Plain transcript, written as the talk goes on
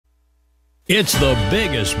It's the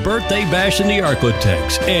biggest birthday bash in the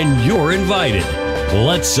Arklatex, and you're invited.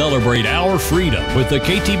 Let's celebrate our freedom with the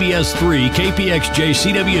KTBS 3 KPXJ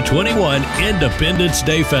CW21 Independence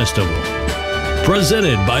Day Festival.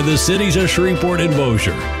 Presented by the cities of Shreveport and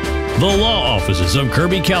Bossier, the law offices of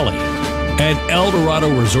Kirby Kelly, and El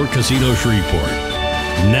Dorado Resort Casino Shreveport.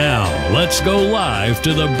 Now, let's go live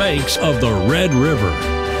to the banks of the Red River.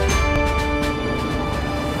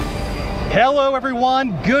 Hello,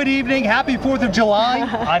 everyone. Good evening. Happy 4th of July.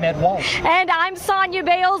 I'm Ed Walsh. And I'm Sonia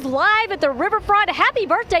Bales, live at the riverfront. Happy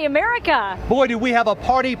birthday, America. Boy, do we have a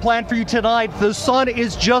party planned for you tonight. The sun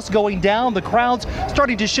is just going down. The crowd's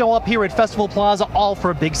starting to show up here at Festival Plaza, all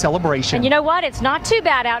for a big celebration. And you know what? It's not too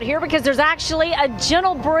bad out here because there's actually a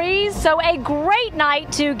gentle breeze. So a great night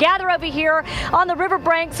to gather over here on the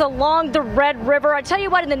riverbanks along the Red River. I tell you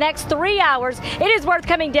what, in the next 3 hours, it is worth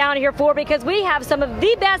coming down here for because we have some of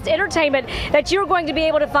the best entertainment that you're going to be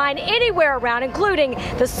able to find anywhere around, including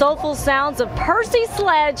the soulful sounds of Percy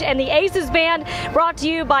Sledge and the Aces Band, brought to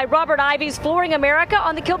you by Robert Ivy's Flooring America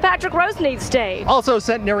on the Kilpatrick Roseneath stage. Also,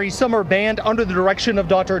 Centenary Summer Band, under the direction of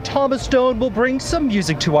Dr. Thomas Stone, will bring some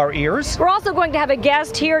music to our ears. We're also going to have a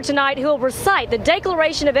guest here tonight who will recite the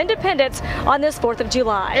Declaration of Independence on this 4th of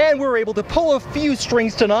July. And we're able to pull a few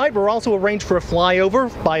strings tonight. We're also arranged for a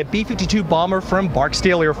flyover by a B-52 bomber from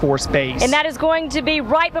Barksdale Air Force Base. And that is going to be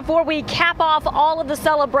right before we cap off all of the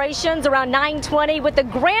celebrations around 9:20 with the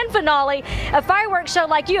grand finale, a fireworks show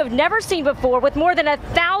like you have never seen before with more than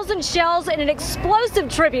 1,000 shells and an explosive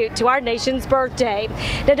tribute to our nation's birthday.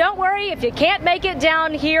 Now don't worry, if you can't make it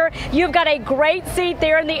down here, you've got a great seat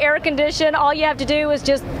there in the air condition. All you have to do is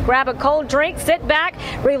just grab a cold drink, sit back,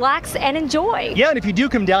 relax, and enjoy. Yeah, and if you do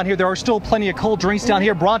come down here, there are still plenty of cold drinks down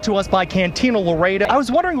here brought to us by Cantina Laredo. I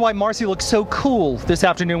was wondering why Marcy looks so cool this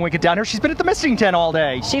afternoon when we get down here. She's been at the misting tent all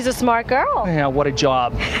day. She's a smart girl. Yeah, what a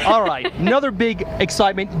job. All right, another big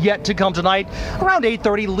excitement yet to come tonight. Around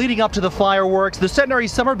 8:30, leading up to the fireworks, the Centenary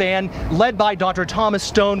Summer Band, led by Dr. Thomas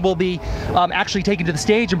Stone, will be actually taken to the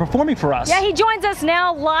stage and performing for us. Yeah, he joins us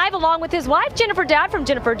now live along with his wife, Jennifer Dowd, from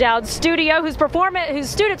Jennifer Dowd's studio, whose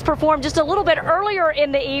students performed just a little bit earlier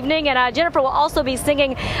in the evening. And Jennifer will also be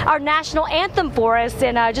singing our national anthem for us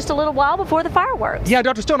in just a little while before the fireworks. Yeah,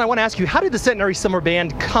 Dr. Stone, I want to ask you, how did the Centenary Summer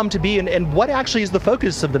Band come to be, and what actually is the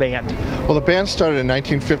focus of the band? Well, the band started in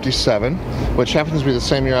 1957, which happens to be the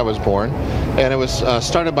same year I was born, and it was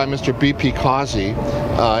started by Mr. B.P. Causey,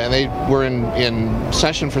 and they were in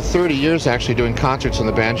session for 30 years actually doing concerts in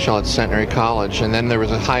the band shell at Centenary College, and then there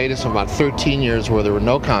was a hiatus of about 13 years where there were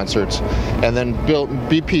no concerts, and then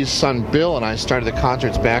B.P.'s son Bill and I started the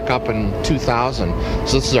concerts back up in 2000,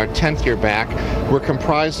 so this is our 10th year back. We're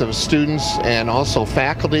comprised of students and also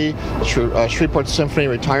faculty, Shreveport Symphony,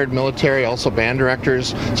 retired military, also band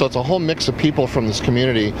directors, so it's a whole mix of people from this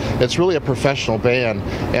community. It's really a professional band,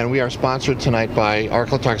 and we are sponsored tonight by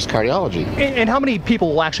Arklatex Cardiology. And how many people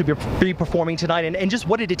will actually be performing tonight, and just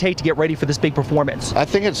what did it take to get ready for this big performance? I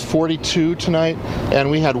think it's 42 tonight, and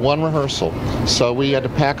we had one rehearsal, so we had to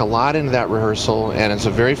pack a lot into that rehearsal, and it's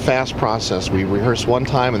a very fast process. We rehearse one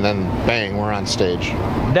time and then bang, we're on stage.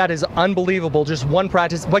 That is unbelievable. Just one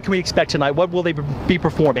practice. What can we expect tonight? What will they be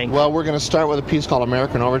performing? Well, we're going to start with a piece called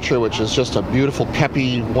American Overture, which is just a beautiful,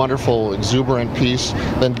 peppy, wonderful, exuberant piece.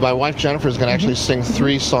 Then my wife Jennifer is going to actually sing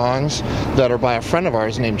 3 songs that are by a friend of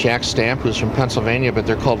ours named Jack Stamp, who's from Pennsylvania, but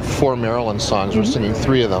they're called 4 Maryland songs. We're singing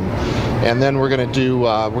 3 of them. And then we're going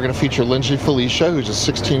to feature Lindsay Felicia, who's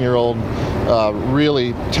a 16-year-old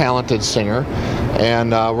really talented singer.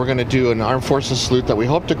 And we're going to do an Armed Forces salute that we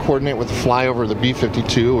hope to coordinate with the flyover of the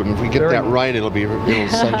B-52, and if we get that right, it'll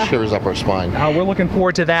send shivers up our spine. We're looking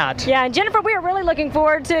forward to that. Yeah, and Jennifer, we are really looking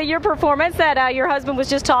forward to your performance that your husband was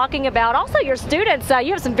just talking about. Also, your students,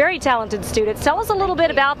 you have some very talented students. Tell us a little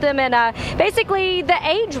bit about them and basically the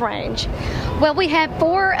age range. Well, we have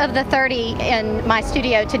 4 of the 30 in my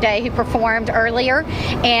studio today who performed earlier,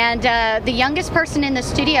 and the youngest person in the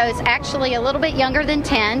studio is actually a little bit younger than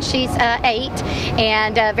 10. She's 8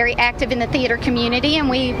 and very active in the theater community, and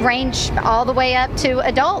we range all the way up to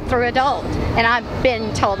adult through adult. And I've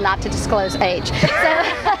been told not to disclose age. So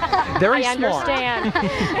very I smart. understand.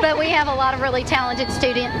 But we have a lot of really talented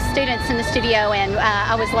students in the studio, and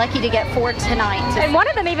I was lucky to get 4 tonight. And one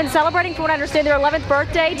of them even celebrating, from what I understand, their 11th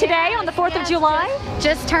birthday today on the 4th of July.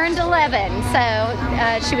 Just turned 11,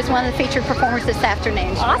 so she was one of the featured performers this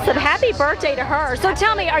afternoon. Awesome. Happy birthday to her. So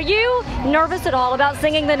tell me, are you nervous at all about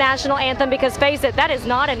singing the national anthem? Because face it, that is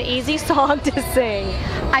not an easy song to sing.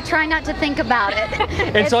 I try not to think about it.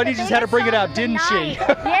 And Sonia just had to bring it out, didn't she?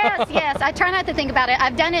 Yes. I try not to think about it.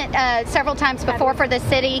 I've done it several times before for the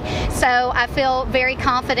city, so I feel very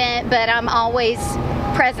confident, but I'm always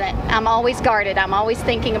present. I'm always guarded. I'm always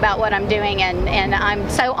thinking about what I'm doing, and I'm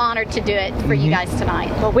so honored to do it for you guys tonight.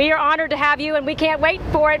 Well, we are honored to have you, and we can't wait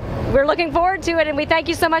for it. We're looking forward to it, and we thank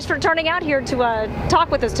you so much for turning out here to talk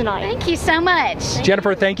with us tonight. Thank you so much.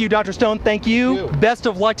 Jennifer, thank you. Dr. Stone, thank you. Best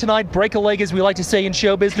of luck tonight. Break a leg, as we like to say in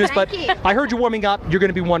show business, but I heard you warming up. You're going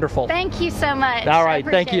to be wonderful. Thank you so much. All right,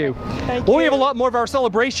 thank you. Well, we have a lot more of our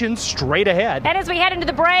celebrations straight ahead. And as we head into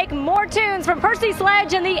the break, more tunes from Percy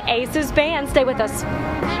Sledge and the Aces Band. Stay with us.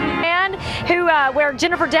 And where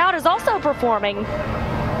Jennifer Dowd is also performing. I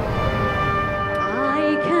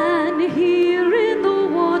can hear in the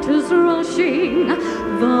waters rushing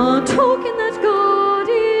the token that God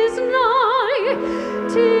is nigh.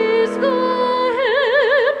 'Tis the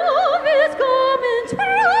hem of his garment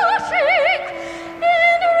brushing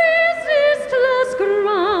in resistless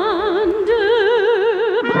grandeur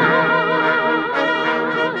by.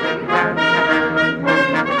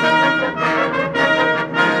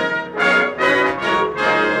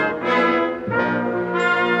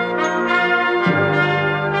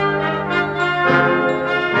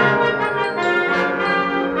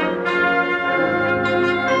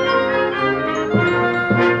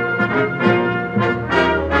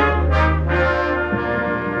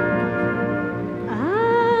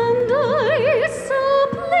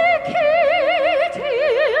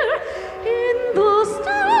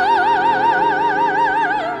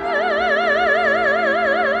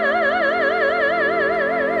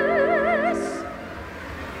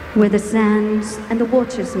 Where the sands and the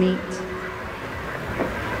waters meet.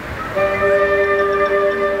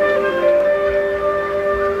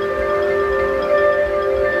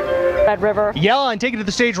 Red River. Yeah, and taking to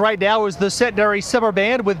the stage right now is the Centenary Summer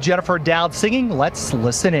Band with Jennifer Dowd singing. Let's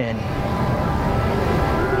listen in. A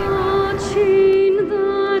chain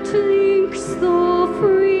that links the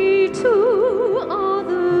free to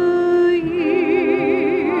other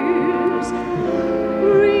years.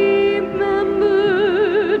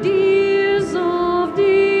 Remembered years of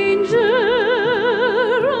danger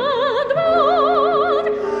and blood.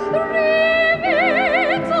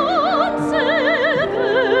 Remains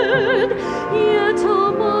unsevered, yet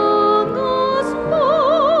among us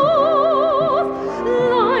both,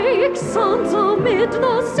 like suns amid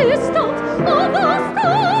the systems of the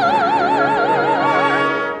stars.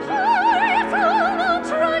 Poison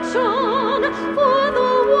attraction for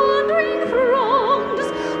the wandering throngs,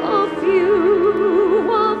 a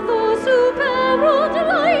few of those who perilled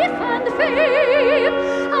life and fame,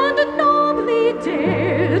 and nobly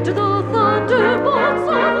dared the thunderbolts of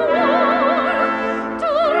war to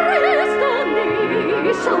raise the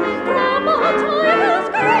nation from a timeless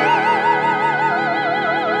grave.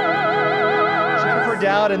 Jennifer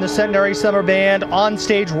Dowd and the Centenary Summer Band on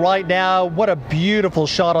stage right now. What a beautiful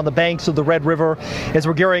shot on the banks of the Red River as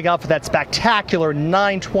we're gearing up for that spectacular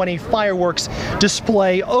 920 fireworks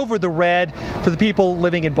display over the Red for the people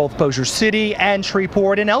living in both Bossier City and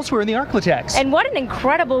Shreveport and elsewhere in the Arklatex. And what an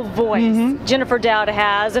incredible voice Jennifer Dowd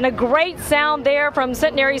has, and a great sound there from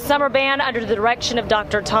Centenary Summer Band under the direction of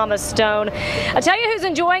Dr. Thomas Stone. I'll tell you who's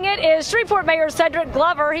enjoying it is Shreveport Mayor Cedric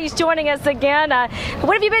Glover. He's joining us again.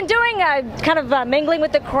 What have you been doing? Kind of mingling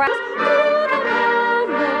with the crowd?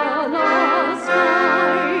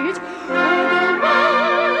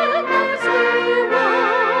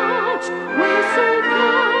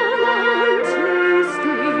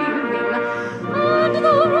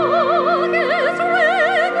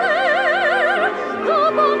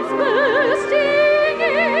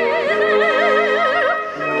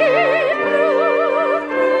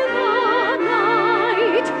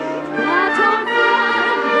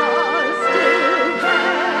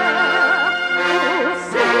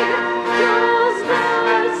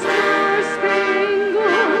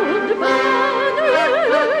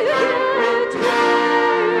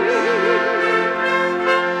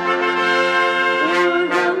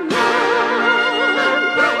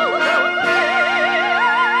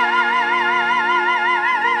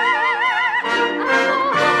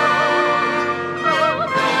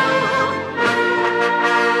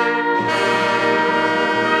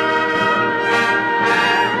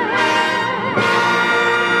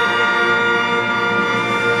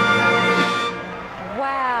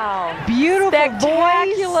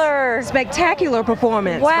 Spectacular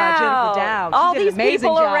performance by Jennifer Dowd. All these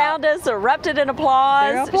people around us erupted in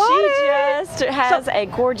applause. She just has a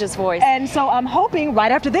gorgeous voice. And so I'm hoping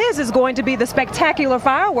right after this is going to be the spectacular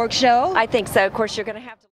fireworks show. I think so. Of course, you're going to have to